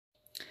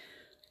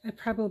I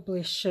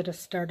probably should have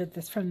started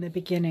this from the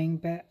beginning,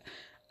 but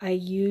I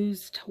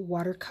used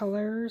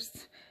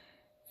watercolors.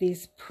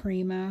 These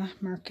Prima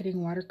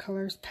marketing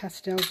watercolors.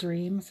 Pastel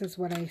Dreams is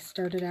what I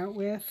started out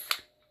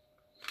with.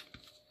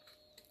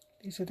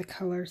 These are the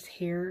colors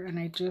here, and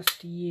I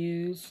just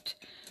used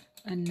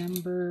a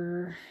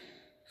number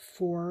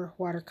 4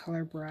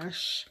 watercolor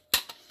brush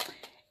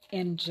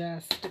and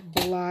just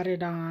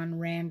blotted on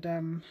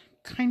random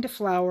kind of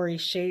flowery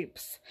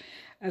shapes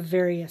of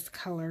various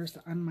colors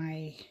on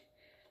my,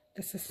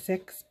 this is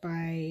 6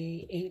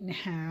 by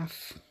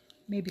 8.5,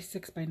 maybe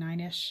 6 by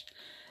 9-ish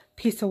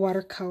piece of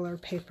watercolor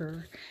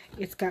paper.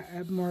 It's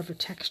got more of a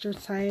textured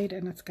side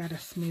and it's got a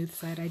smooth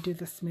side. I do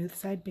the smooth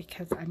side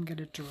because I'm going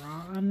to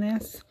draw on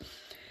this.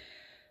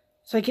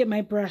 So I get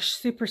my brush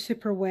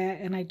super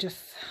wet and I just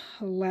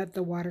let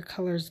the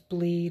watercolors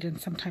bleed and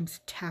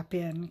sometimes tap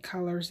in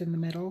colors in the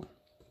middle.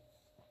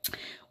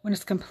 When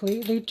it's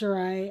completely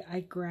dry, I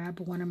grab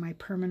one of my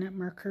permanent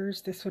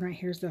markers. This one right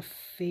here is a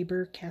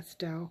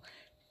Faber-Castell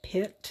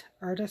Pitt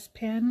Artist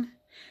Pen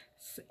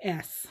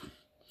S.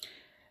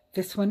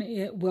 This one,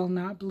 it will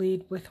not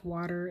bleed with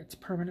water. It's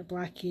permanent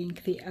black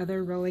ink. The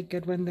other really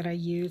good one that I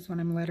use when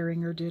I'm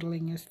lettering or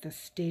doodling is the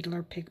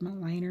Staedtler Pigment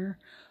Liner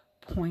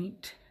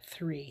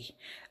 0.3.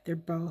 They're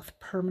both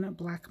permanent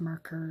black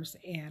markers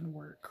and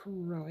work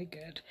really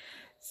good.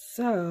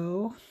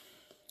 So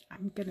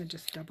I'm going to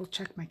just double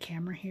check my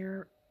camera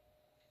here.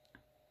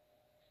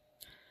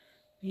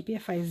 Maybe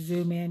if I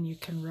zoom in, you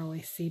can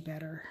really see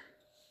better.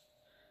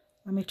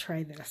 Let me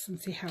try this and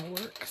see how it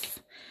works.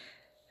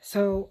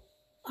 So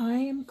I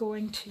am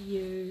going to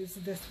use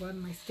this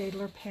one, my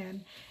Staedtler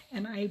pen,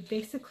 and I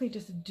basically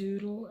just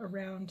doodle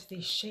around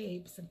these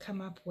shapes and come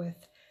up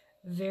with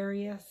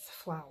various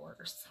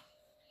flowers.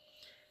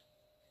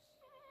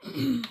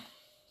 I'm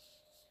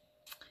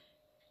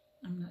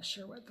not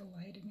sure what the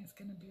lighting is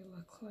going to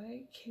look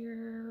like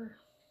here.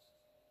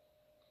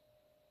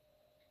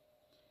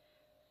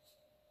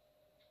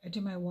 I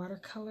do my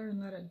watercolor and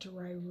let it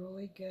dry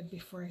really good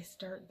before I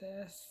start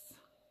this.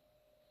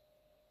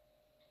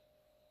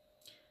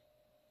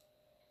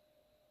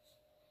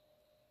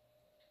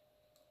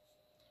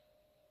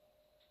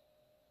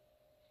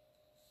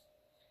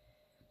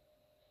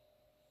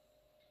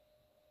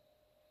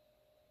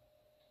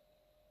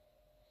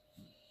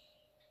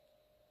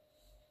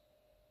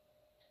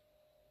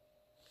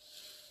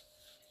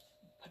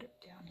 Put it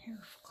down here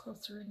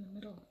closer in the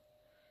middle.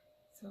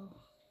 So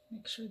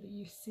make sure that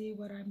you see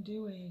what I'm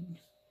doing,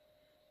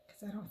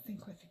 because I don't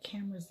think with the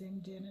camera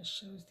zoomed in it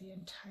shows the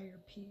entire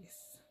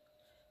piece.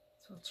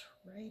 So I'll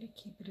try to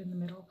keep it in the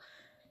middle.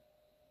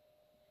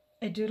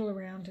 I doodle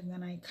around and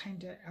then I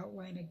kind of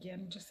outline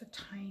again just a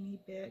tiny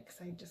bit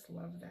because I just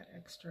love that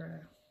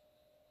extra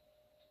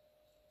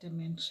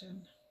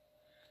dimension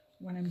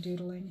when I'm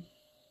doodling.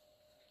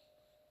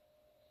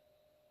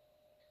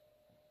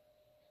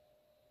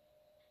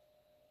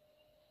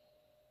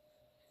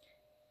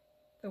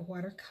 The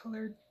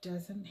watercolor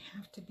doesn't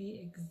have to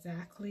be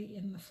exactly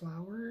in the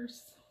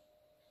flowers.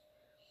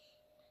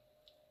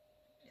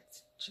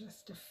 It's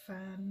just a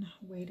fun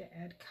way to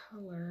add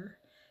color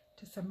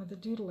to some of the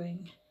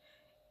doodling.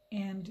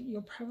 And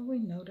you'll probably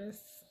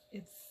notice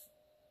it's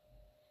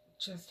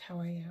just how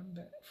I am,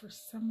 but for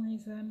some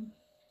reason,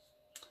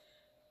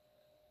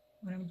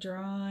 when I'm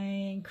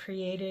drawing,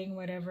 creating,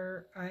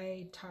 whatever,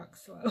 I talk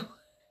slow.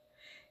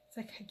 It's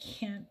like I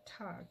can't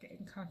talk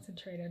and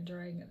concentrate on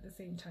drawing at the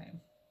same time.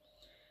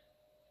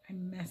 I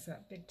mess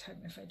up big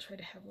time if I try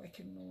to have like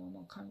a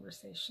normal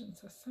conversation.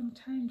 So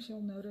sometimes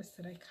you'll notice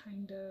that I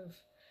kind of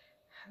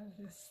have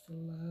this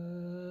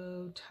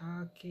slow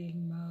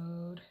talking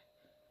mode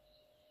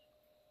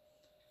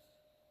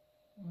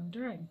while I'm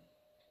drawing.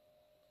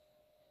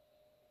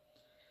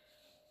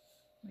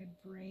 My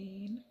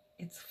brain,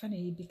 it's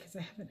funny because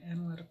I have an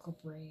analytical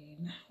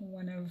brain.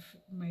 One of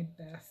my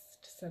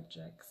best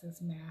subjects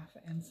is math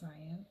and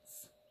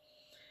science,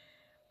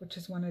 which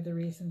is one of the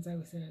reasons I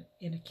was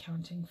in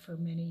accounting for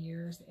many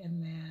years,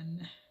 and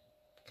then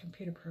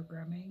computer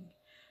programming.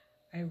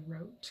 I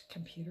wrote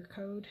computer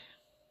code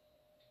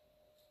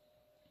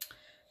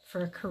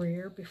for a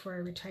career before I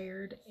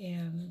retired,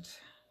 and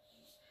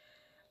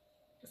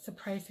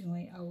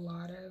surprisingly, a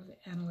lot of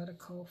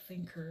analytical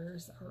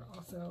thinkers are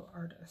also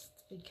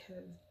artists,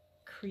 because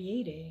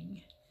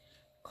creating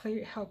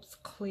helps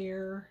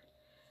clear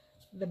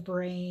the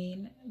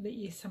brain that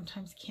you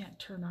sometimes can't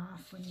turn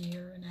off when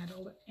you're an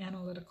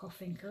analytical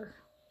thinker.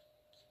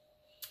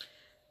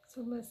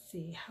 So let's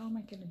see, how am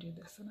I going to do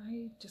this? And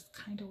I just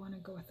kind of want to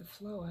go with the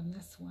flow on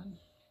this one.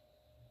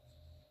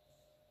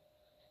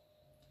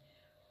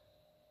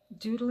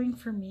 Doodling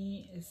for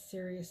me is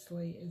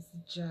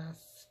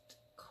just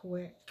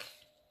quick.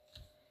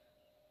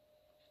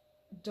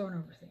 Don't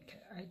overthink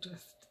it. I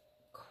just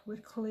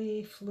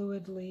quickly,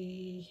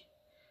 fluidly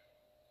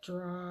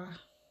draw,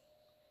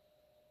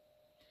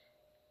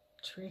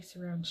 trace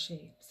around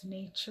shapes.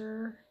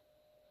 Nature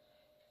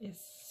is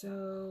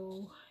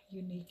so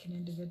unique and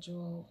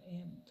individual,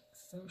 and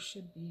so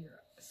should be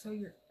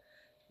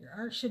your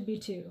art should be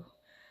too.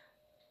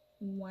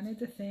 one of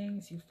the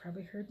things you've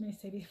probably heard me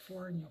say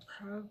before, and you'll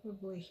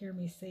probably hear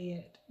me say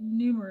it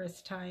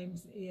numerous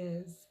times,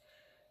 is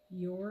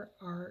your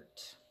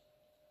art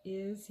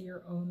is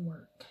your own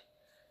work.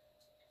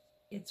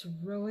 It's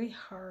really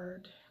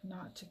hard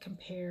not to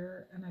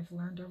compare, and I've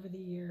learned over the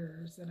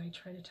years, and I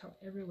try to tell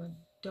everyone,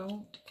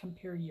 don't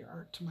compare your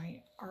art to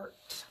my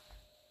art.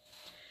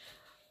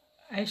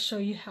 I show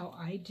you how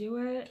I do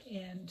it,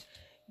 and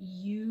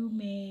you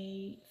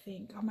may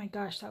think, oh my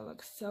gosh, that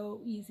looks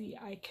so easy,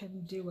 I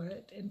can do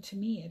it. And to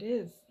me, it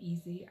is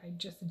easy. I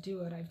just do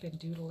it. I've been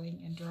doodling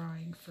and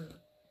drawing for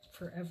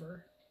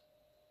forever.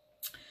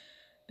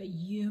 But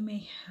you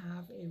may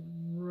have a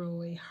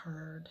really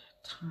hard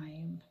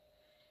time.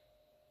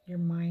 Your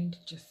mind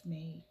just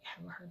may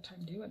have a hard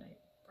time doing it.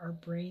 Our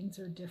brains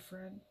are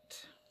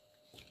different,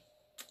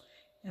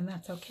 and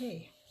that's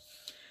okay.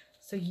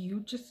 So you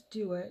just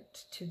do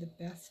it to the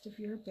best of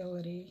your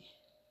ability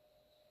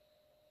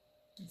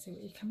and see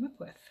what you come up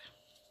with.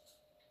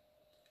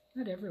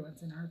 Not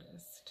everyone's an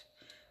artist,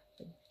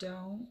 but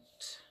don't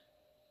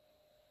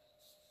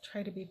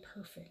try to be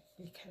perfect,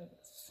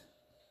 because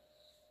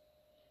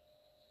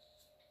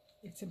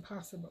it's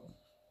impossible.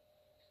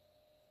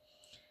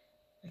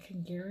 I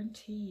can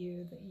guarantee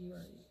you that you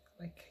are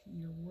like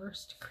your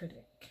worst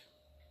critic.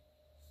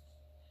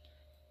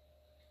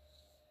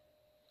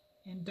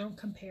 And don't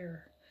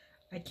compare.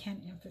 I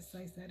can't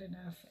emphasize that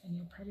enough, and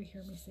you'll probably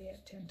hear me say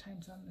it 10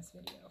 times on this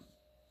video.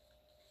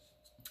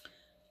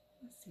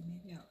 Let's see,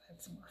 maybe I'll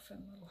add some more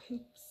fun little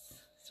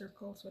hoops,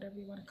 circles, whatever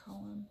you want to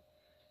call them.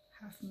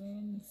 Half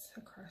moons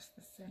across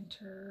the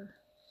center.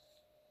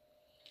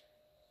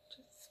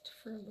 Just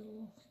for a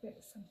little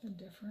bit something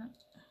different.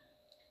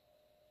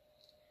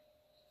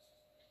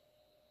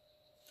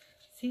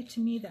 See, to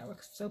me that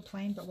looks so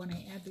plain, but when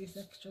I add these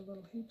extra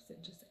little hoops,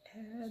 it just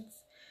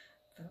adds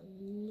that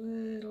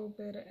little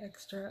bit of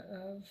extra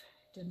of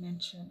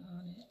dimension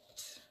on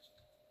it.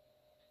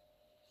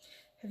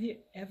 Have you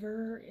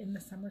ever in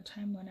the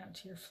summertime went out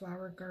to your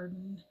flower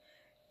garden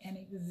and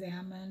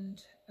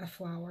examined a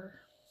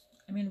flower?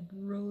 I mean,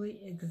 really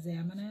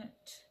examine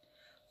it.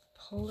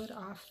 Pull it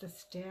off the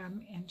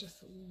stem and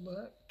just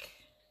look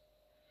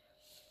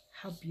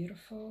how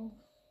beautiful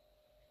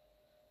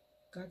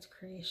God's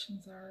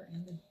creations are,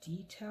 and the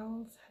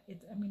details.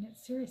 I mean,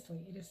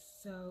 seriously, it is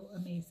so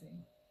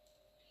amazing.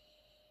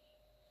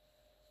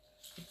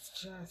 It's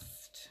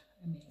just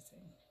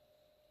amazing.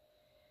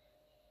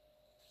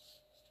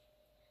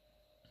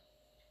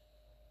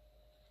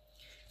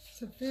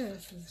 So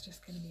this is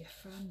just going to be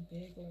a fun,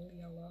 big little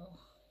yellow,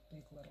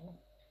 big little.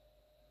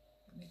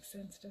 That makes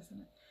sense, doesn't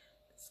it?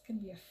 It's going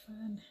to be a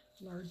fun,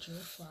 larger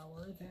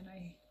flower than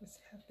I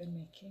have been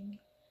making.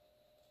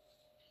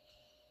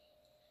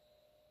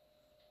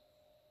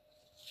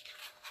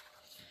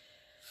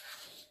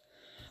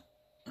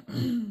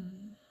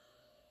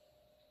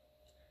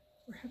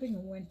 We're having a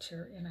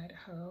winter in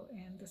Idaho,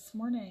 and this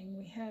morning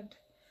we had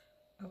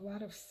a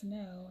lot of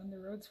snow, and the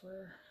roads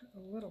were a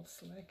little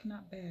slick,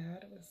 not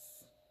bad. It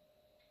was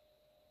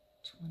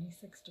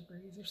 26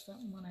 degrees or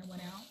something when I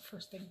went out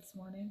first thing this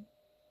morning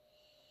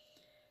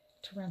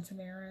to run some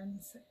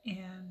errands.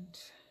 And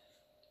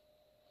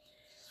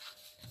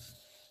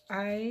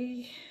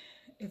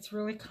it's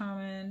really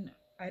common.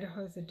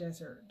 Idaho is a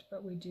desert,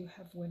 but we do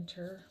have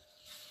winter.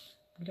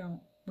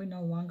 We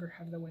no longer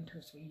have the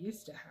winters we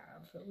used to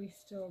have, but we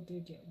still do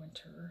get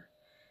winter.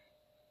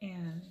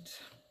 And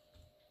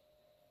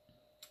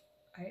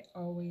I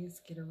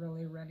always get a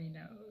really runny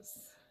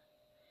nose.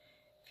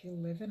 If you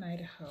live in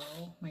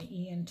Idaho, my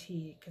ENT,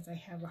 because I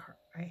have a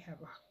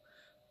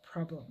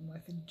problem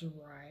with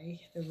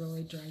the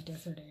really dry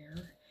desert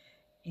air,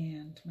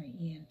 and my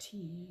ENT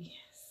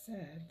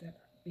said that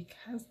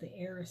because the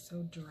air is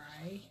so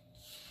dry,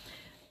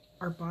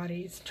 our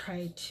bodies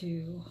try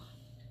to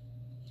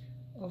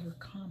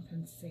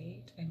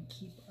overcompensate and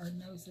keep our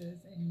noses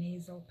and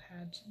nasal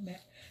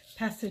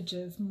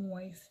passages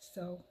moist.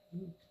 So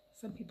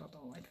some people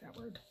don't like that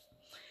word.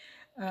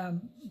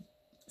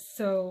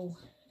 So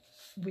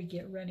we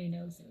get runny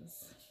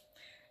noses.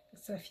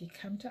 So if you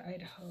come to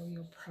Idaho,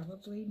 you'll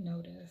probably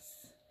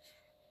notice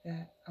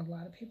that a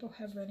lot of people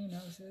have runny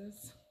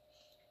noses,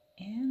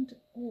 and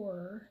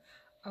or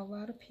a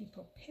lot of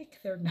people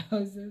pick their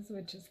noses,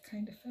 which is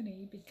kind of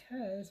funny,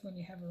 because when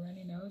you have a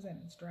runny nose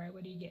and it's dry,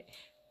 what do you get?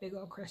 Big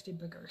old crusty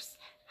boogers.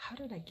 How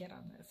did I get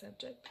on that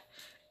subject?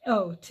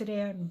 Oh,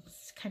 today I'm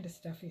kind of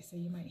stuffy, so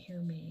you might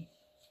hear me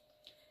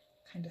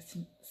kind of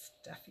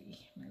stuffy,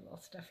 my little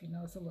stuffy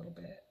nose a little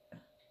bit,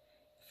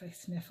 if I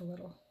sniff a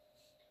little.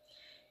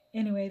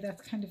 Anyway,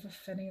 that's kind of a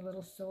funny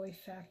little silly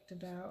fact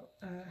about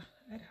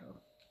Idaho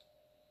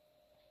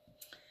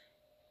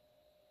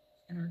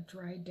and our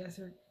dry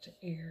desert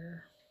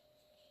air.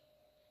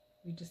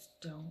 We just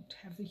don't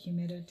have the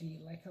humidity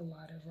like a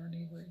lot of our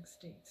neighboring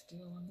states do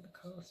along the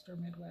coast or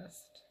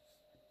Midwest.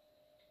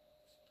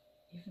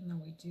 Even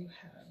though we do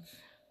have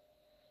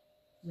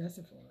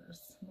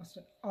reservoirs. Most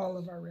of all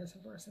of our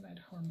reservoirs in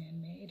Idaho are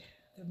man-made.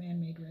 They're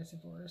man-made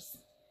reservoirs.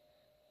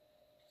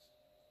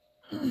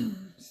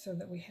 so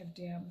that we have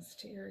dams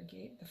to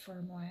irrigate the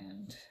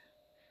farmland.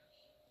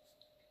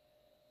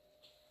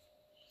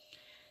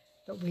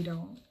 But we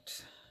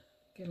don't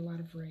get a lot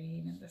of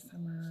rain in the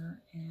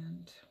summer,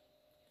 and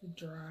the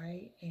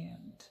dry,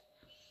 and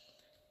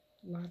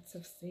lots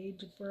of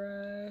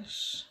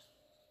sagebrush.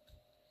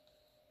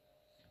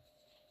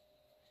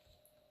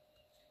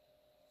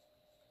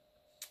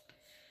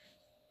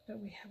 But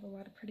we have a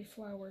lot of pretty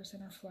flowers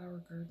in our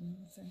flower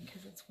gardens, and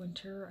because it's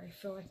winter, I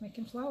feel like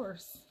making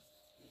flowers.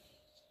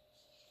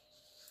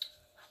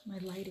 My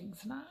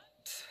lighting's not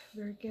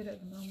very good at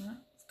the moment.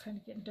 It's kind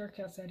of getting dark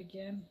outside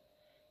again.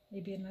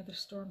 Maybe another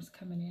storm's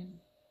coming in.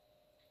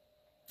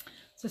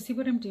 So see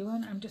what I'm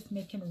doing? I'm just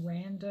making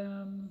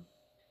random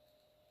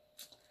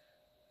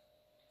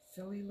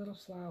silly little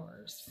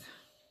flowers.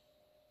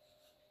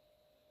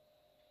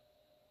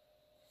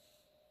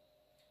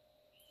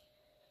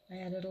 I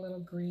added a little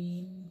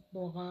green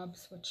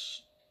blobs,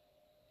 which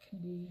can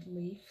be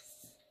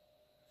leaves.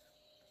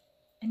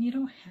 And you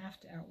don't have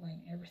to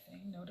outline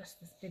everything. Notice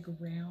this big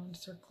round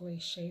circular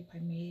shape I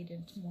made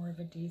into more of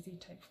a daisy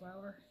type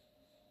flower.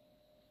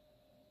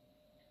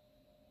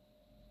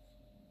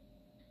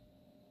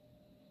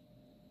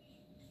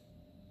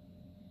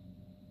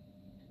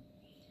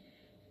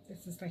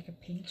 This is like a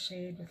pink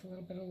shade with a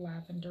little bit of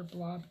lavender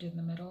blobbed in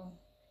the middle.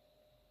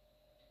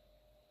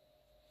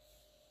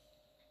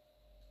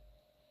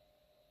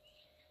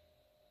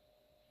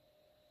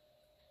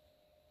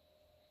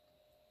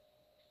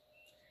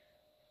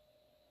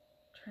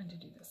 Trying to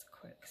do this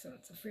quick, so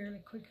it's a fairly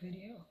quick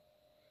video.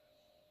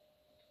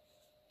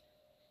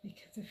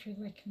 Because if you're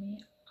like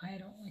me, I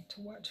don't like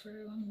to watch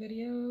very long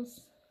videos.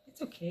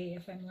 It's okay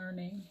if I'm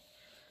learning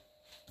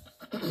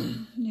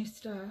new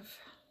stuff.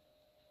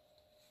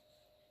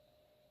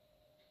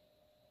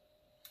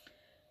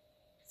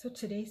 So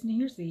today's New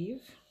Year's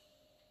Eve.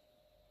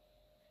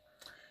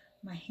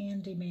 My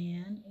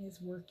handyman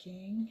is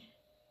working.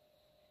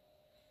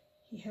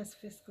 He has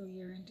fiscal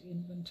year-end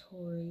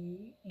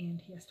inventory,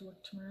 and he has to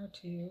work tomorrow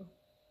too.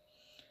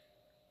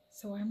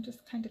 So I'm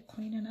just kind of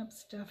cleaning up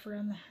stuff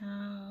around the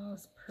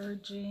house,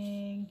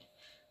 purging,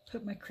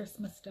 put my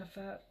Christmas stuff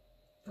up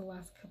the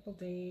last couple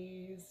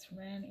days,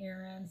 ran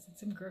errands, did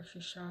some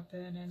grocery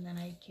shopping, and then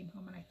I came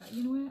home and I thought,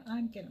 you know what,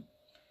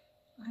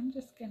 I'm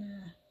just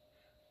gonna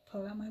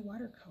pull out my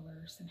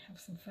watercolors and have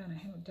some fun. I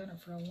haven't done it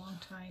for a long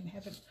time.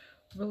 Haven't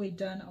really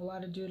done a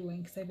lot of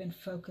doodling because I've been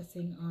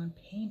focusing on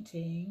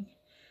painting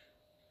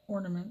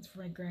ornaments for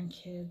my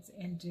grandkids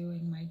and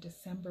doing my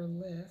December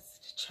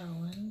list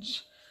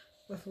challenge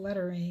with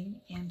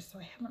lettering, and so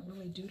I haven't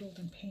really doodled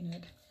and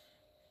painted.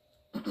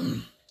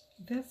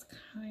 This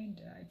I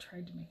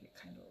tried to make it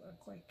kind of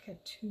look like a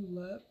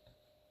tulip,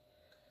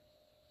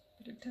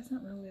 but it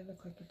doesn't really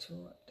look like a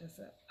tulip, does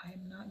it?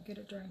 I'm not good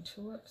at drawing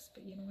tulips,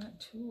 but you know what?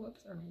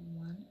 Tulips are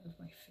one of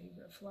my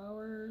favorite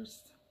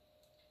flowers.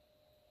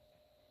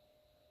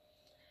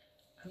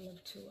 I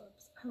love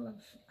tulips. I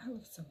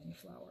love so many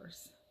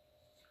flowers.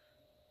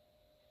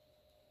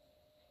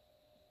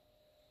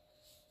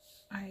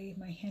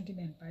 My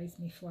handyman buys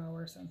me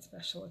flowers on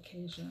special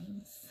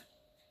occasions.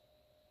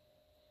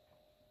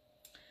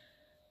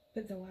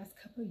 But the last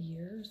couple of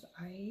years,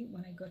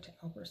 when I go to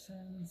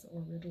Albertsons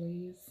or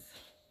Ridley's,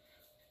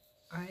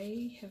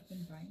 I have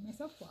been buying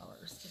myself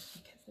flowers just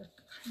because they're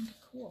kind of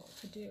cool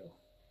to do.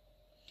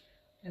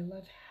 I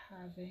love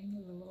having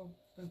a little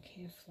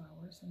bouquet of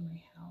flowers in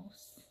my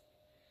house.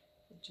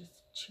 It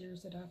just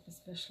cheers it up,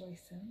 especially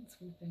since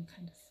we've been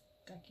kind of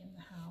stuck in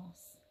the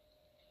house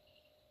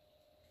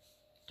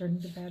during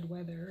the bad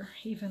weather.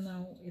 Even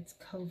though it's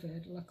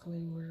COVID,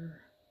 luckily we're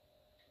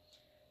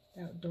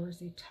the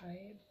outdoorsy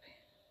type.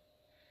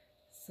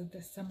 So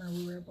this summer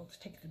we were able to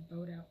take the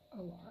boat out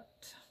a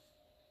lot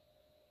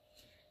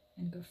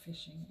and go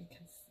fishing,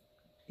 because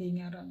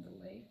being out on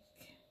the lake,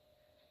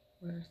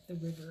 or the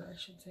river I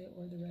should say,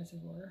 or the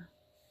reservoir,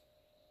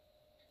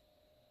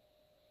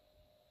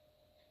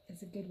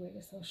 is a good way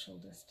to social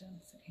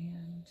distance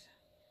and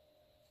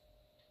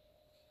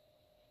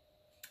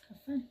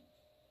have fun.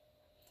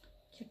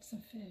 Catch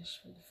some fish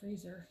for the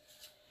freezer.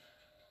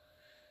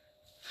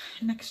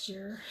 Next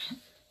year,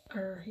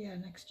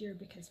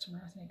 because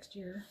tomorrow's next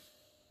year,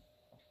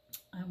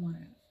 I want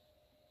to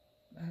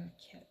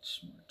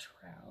catch more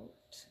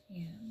trout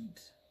and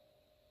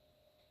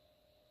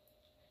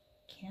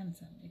can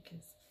some,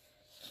 because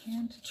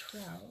canned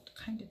trout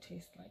kind of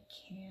taste like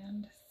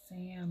canned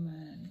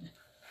salmon.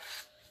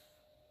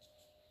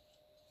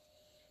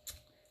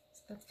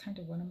 So that's kind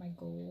of one of my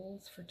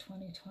goals for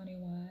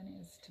 2021,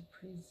 is to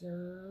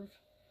preserve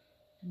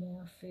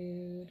more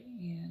food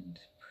and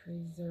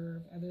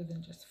preserve, other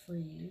than just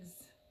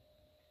freeze,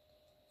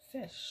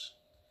 fish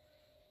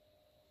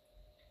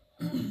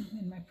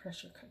in my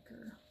pressure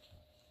cooker.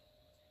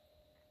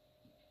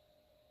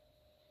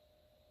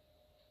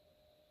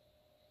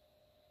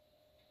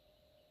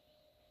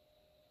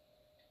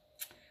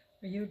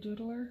 Are you a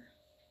doodler?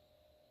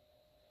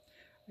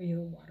 Are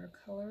you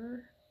a watercolorer?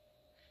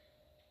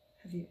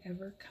 Have you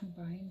ever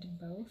combined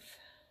both?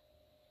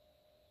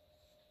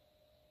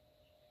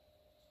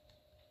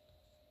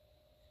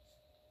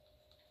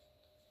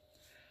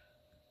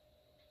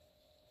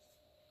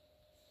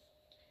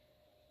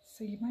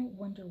 So you might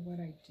wonder what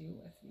I do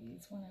with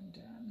these when I'm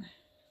done.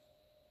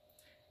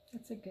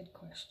 That's a good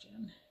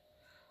question.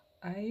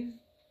 I've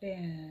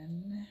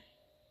been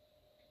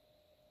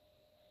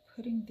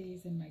putting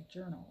these in my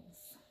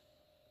journals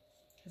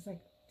as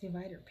like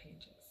divider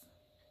pages.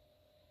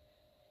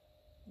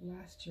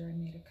 Last year I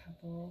made a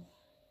couple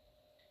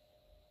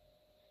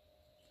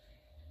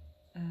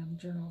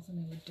journals, and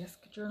they were disc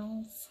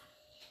journals.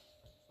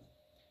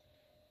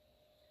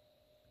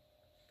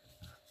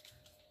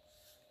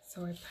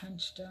 So I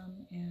punched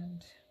them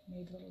and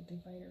made little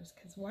dividers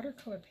because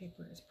watercolor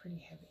paper is pretty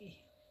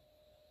heavy.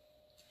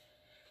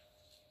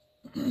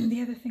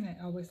 The other thing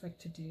I always like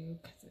to do,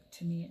 because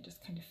to me it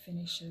just kind of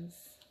finishes,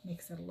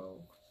 makes it a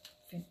little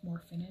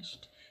more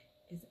finished,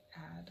 is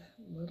add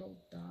little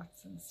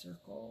dots and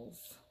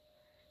circles.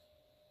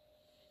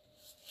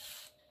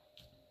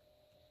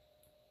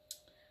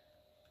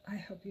 I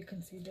hope you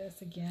can see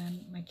this.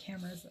 Again, my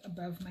camera's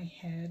above my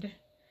head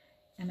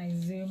and I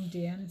zoomed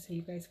in so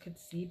you guys could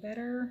see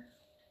better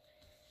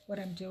what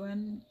I'm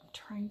doing. I'm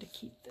trying to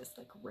keep this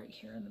like right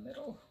here in the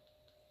middle.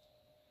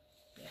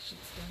 Yeah, I should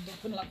stand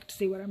up and look to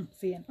see what I'm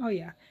seeing. Oh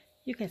yeah,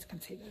 you guys can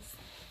see this.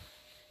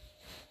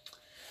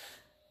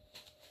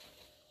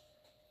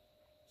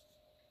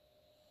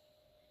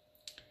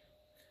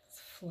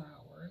 This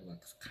flower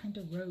looks kind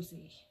of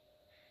rosy.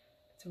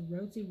 It's a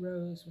rosy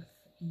rose with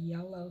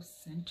yellow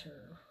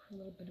center, a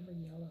little bit of a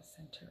yellow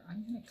center.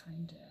 I'm gonna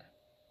kind of,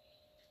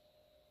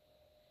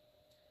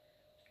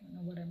 I don't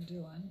know what I'm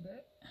doing,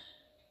 but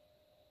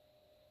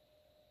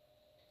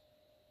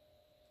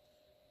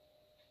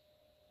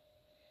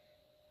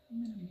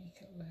I'm gonna make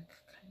it look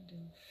kind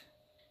of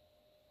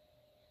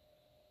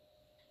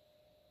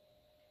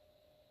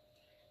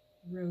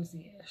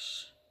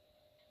rosy-ish.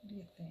 What do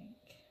you think?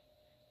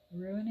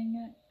 Ruining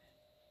it?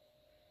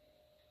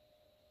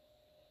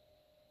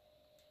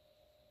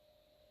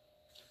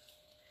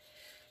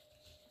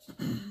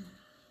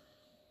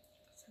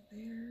 So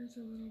there's a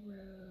little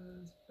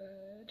rose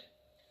bud.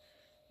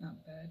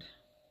 Not bud.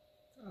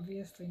 It's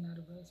obviously not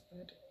a rose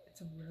bud.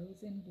 It's a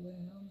rose in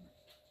bloom.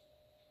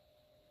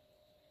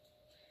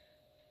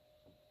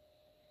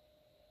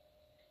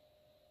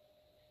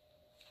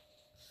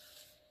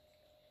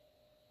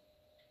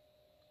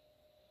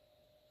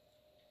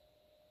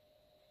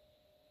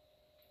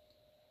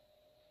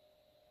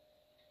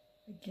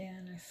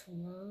 Again, I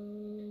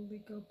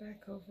slowly go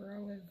back over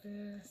all of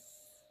this.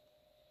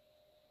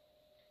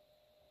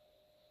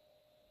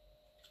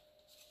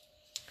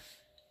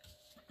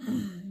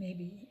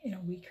 Maybe in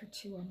a week or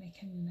two I'll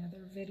make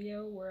another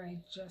video where I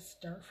just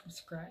start from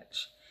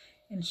scratch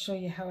and show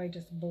you how I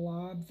just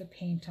blob the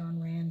paint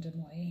on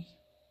randomly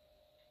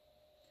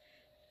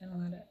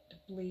and let it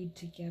bleed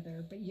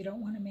together. But you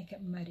don't want to make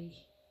it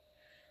muddy,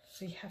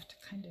 so you have to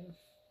kind of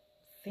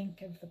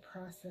think of the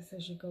process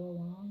as you go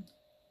along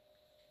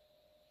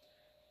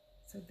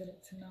so that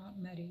it's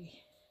not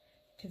muddy,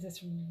 because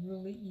it's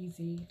really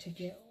easy to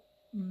get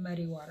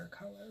muddy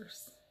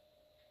watercolors.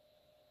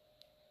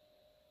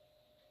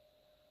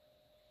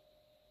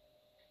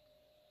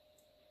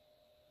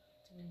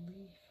 Do a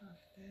leaf off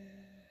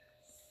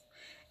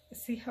this.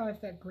 See how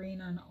I've got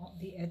green on all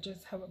the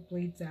edges, how it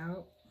bleeds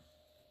out?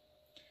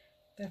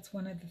 That's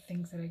one of the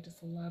things that I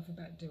just love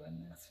about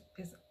doing this,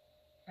 is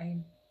I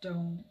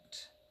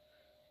don't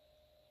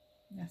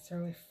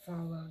necessarily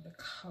follow the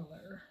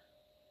color.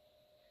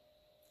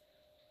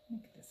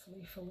 Make this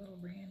leaf a little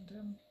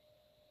random.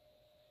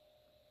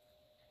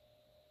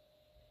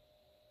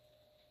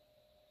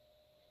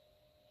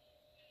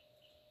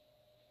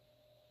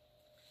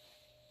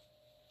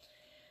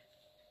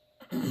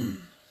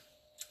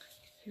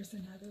 Here's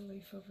another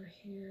leaf over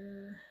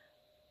here.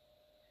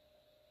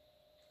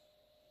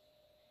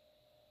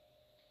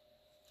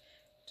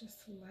 Just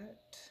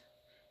let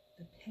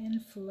the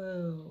pen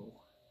flow.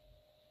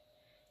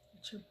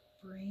 Let your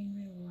brain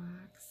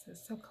relax.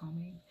 It's so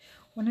calming.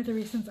 One of the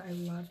reasons I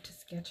love to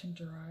sketch and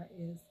draw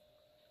is,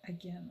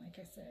 again, like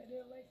I said,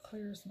 it like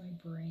clears my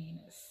brain.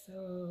 It's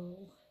so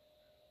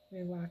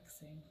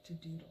relaxing to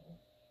doodle.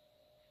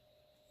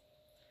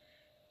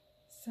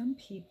 Some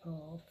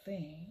people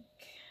think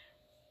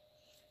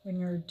when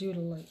you're a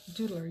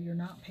doodler, you're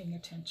not paying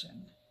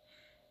attention.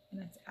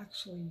 And it's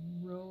actually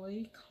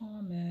really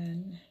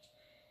common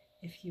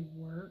if you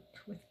work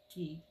with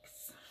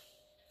geeks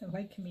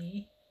like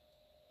me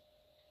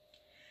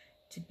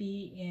to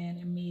be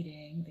in a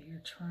meeting that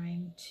you're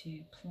trying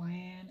to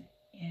plan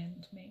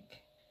and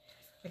make,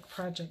 like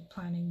project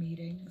planning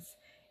meetings,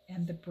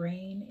 and the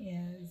brain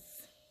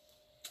is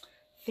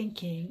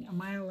thinking a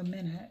mile a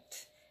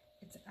minute.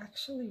 It's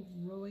actually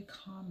really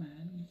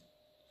common.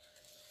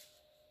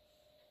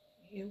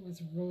 It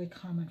was really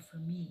common for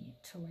me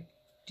to like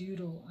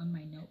doodle on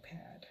my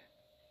notepad,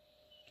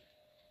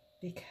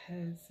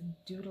 because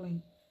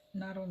doodling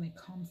not only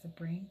calms the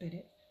brain, but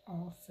it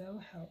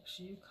also helps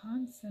you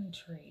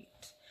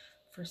concentrate.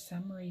 For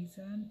some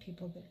reason,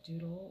 people that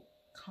doodle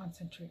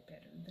concentrate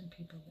better than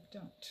people that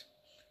don't.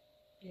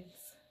 It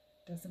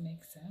doesn't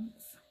make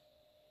sense,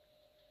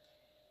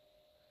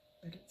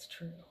 but it's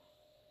true.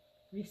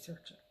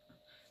 Research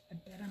it. I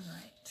bet I'm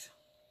right.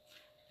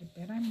 I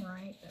bet I'm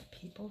right that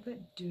people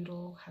that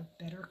doodle have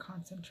better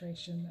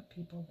concentration than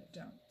people that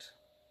don't.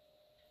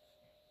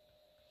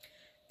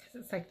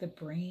 Because it's like the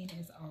brain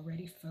is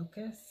already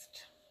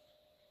focused.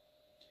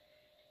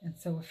 And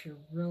so if you're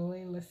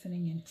really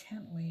listening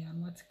intently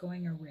on what's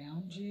going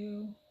around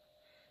you,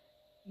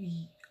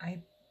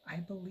 I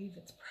believe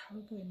it's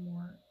probably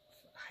more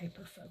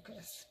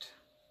hyper-focused.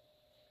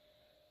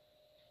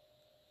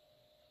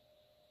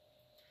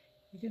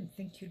 You didn't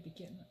think you'd be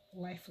getting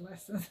life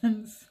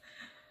lessons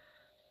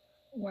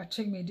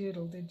watching me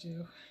doodle, did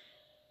you?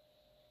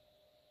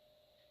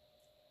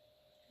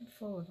 I'm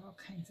full of all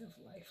kinds of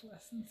life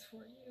lessons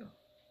for you.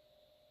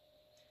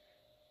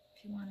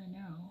 If you want to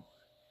know,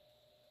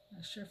 I'm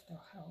not sure if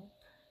they'll help,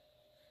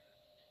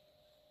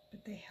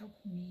 but they help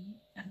me,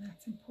 and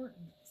that's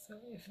important. So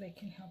if they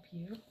can help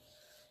you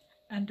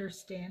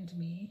understand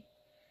me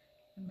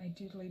and my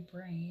doodly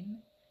brain,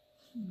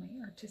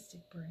 my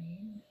artistic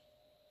brain,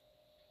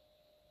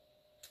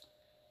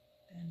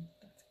 then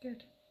that's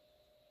good.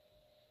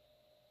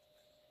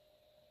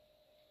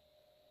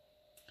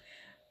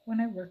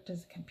 When I worked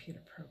as a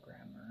computer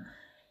programmer,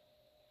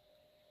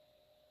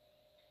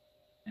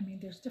 I mean,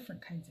 there's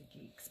different kinds of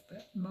geeks,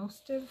 but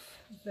most of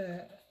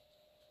the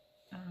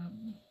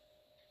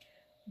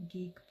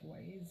geek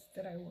boys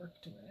that I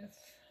worked with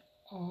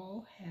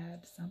all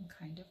had some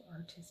kind of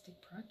artistic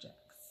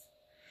projects.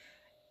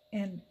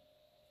 And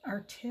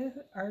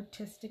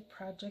artistic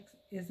projects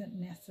isn't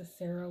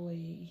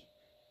necessarily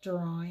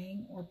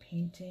drawing or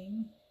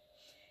painting.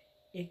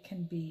 It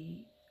can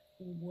be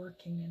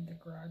working in the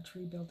garage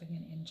rebuilding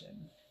an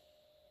engine,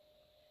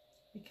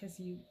 because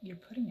you're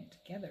putting it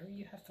together.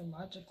 You have to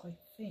logically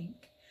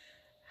think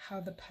how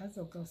the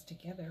puzzle goes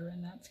together,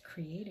 and that's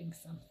creating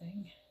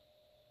something.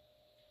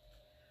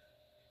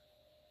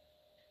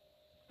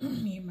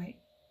 You might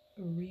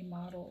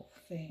remodel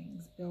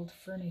things, build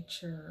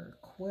furniture,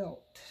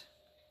 quilt,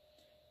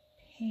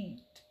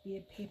 paint, be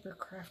a paper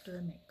crafter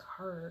and make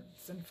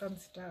cards and fun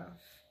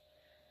stuff,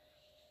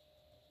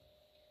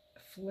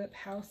 flip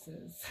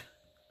houses.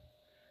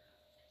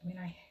 I mean,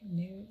 I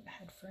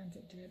had friends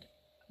that did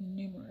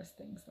numerous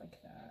things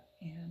like that,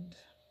 and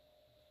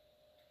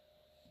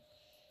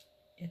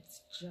it's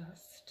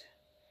just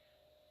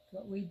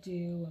what we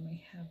do when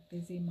we have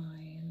busy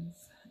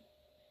minds.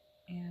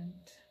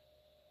 And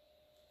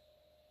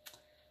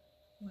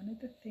one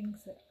of the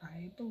things that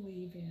I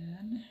believe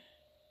in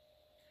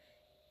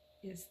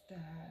is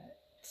that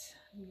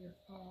we are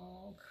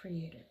all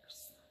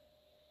creators.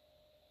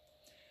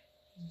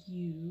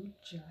 You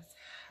just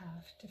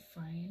have to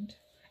find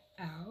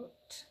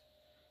out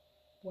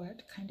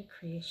what kind of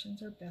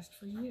creations are best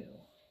for you.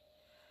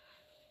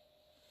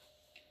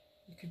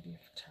 You could be a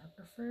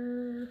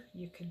photographer,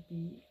 you could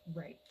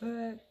write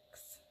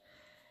books,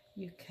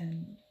 you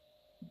can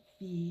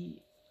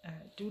be a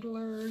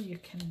doodler, you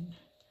can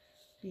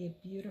be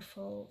a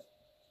beautiful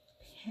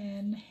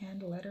pen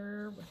hand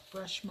letterer with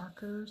brush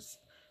markers,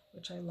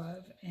 which I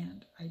love,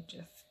 and I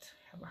just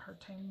have a hard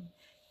time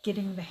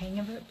getting the hang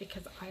of it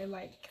because I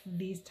like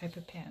these type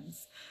of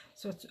pens.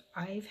 So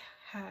I've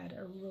had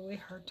a really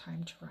hard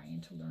time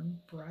trying to learn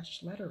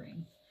brush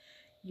lettering.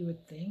 You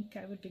would think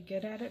I would be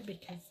good at it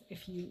because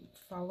if you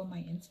follow my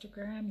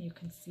Instagram, you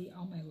can see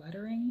all my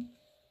lettering.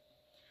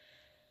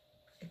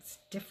 It's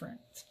different.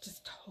 It's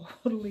just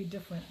totally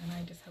different, and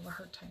I just have a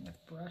hard time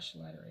with brush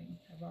lettering,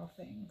 of all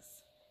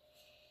things.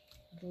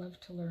 I'd love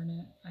to learn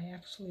it. I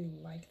actually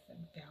like the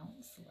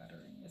bounce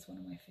lettering. It's one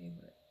of my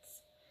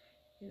favorites.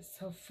 It's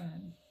so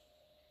fun.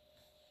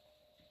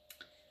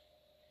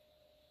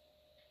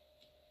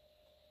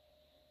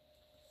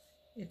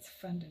 It's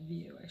fun to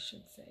view, I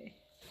should say.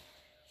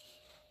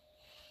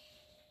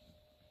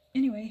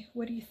 Anyway,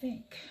 what do you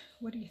think?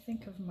 What do you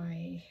think of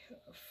my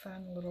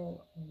fun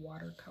little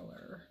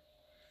watercolor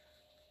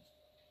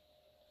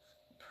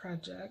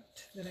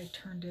project that I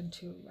turned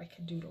into like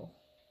a doodle?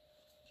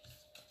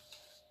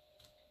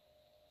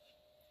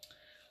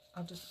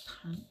 I'll just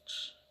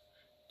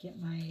get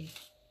my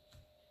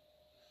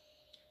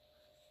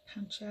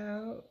punch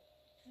out,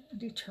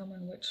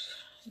 determine which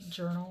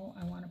journal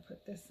I want to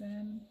put this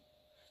in,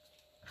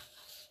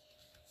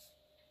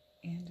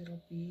 and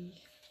it'll be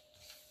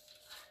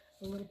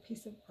a little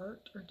piece of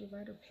art or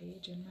divider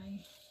page in my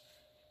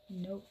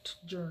note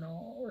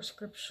journal or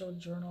scriptural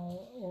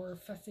journal or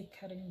fussy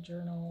cutting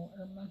journal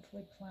or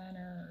monthly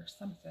planner or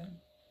something.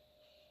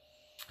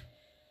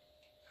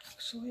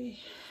 Actually,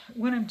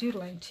 when I'm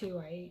doodling too,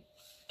 I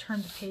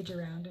turn the page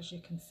around, as you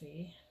can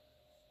see,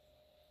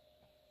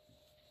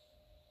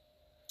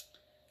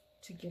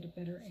 to get a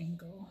better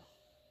angle.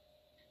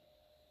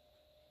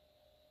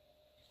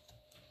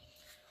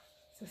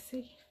 So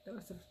see, that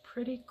was a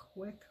pretty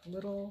quick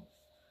little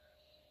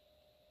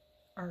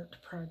art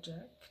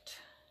project.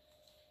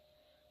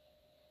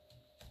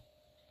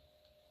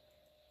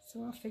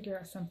 So I'll figure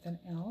out something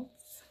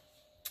else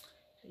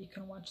that you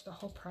can watch the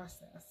whole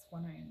process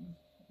when I'm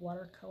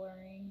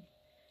watercoloring.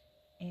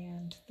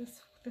 And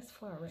this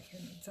flower right here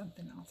needs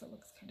something else. It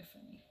looks kind of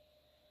funny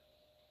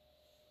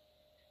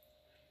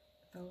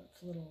with all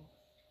its little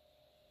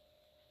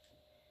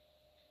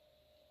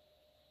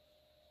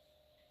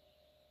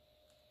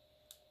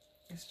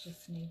This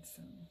just needs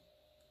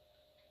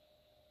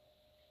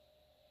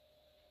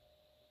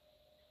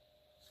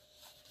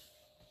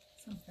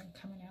something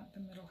coming out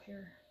the middle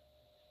here.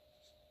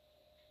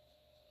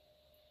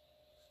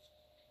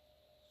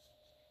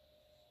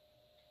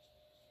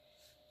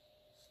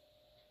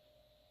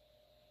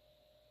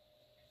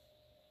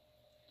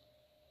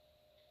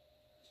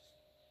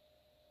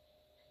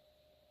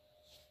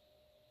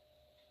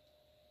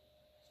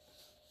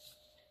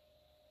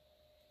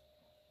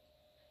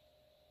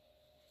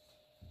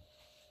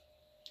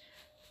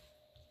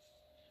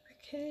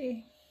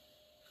 Okay,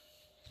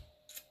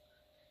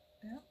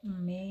 that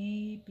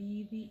may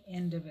be the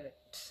end of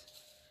it.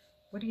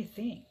 What do you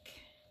think?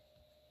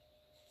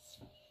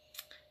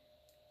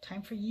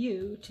 Time for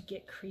you to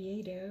get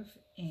creative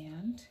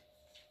and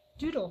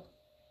doodle.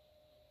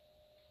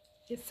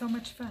 It's so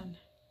much fun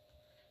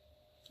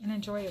and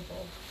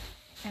enjoyable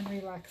and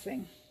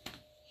relaxing.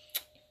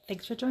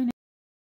 Thanks for joining.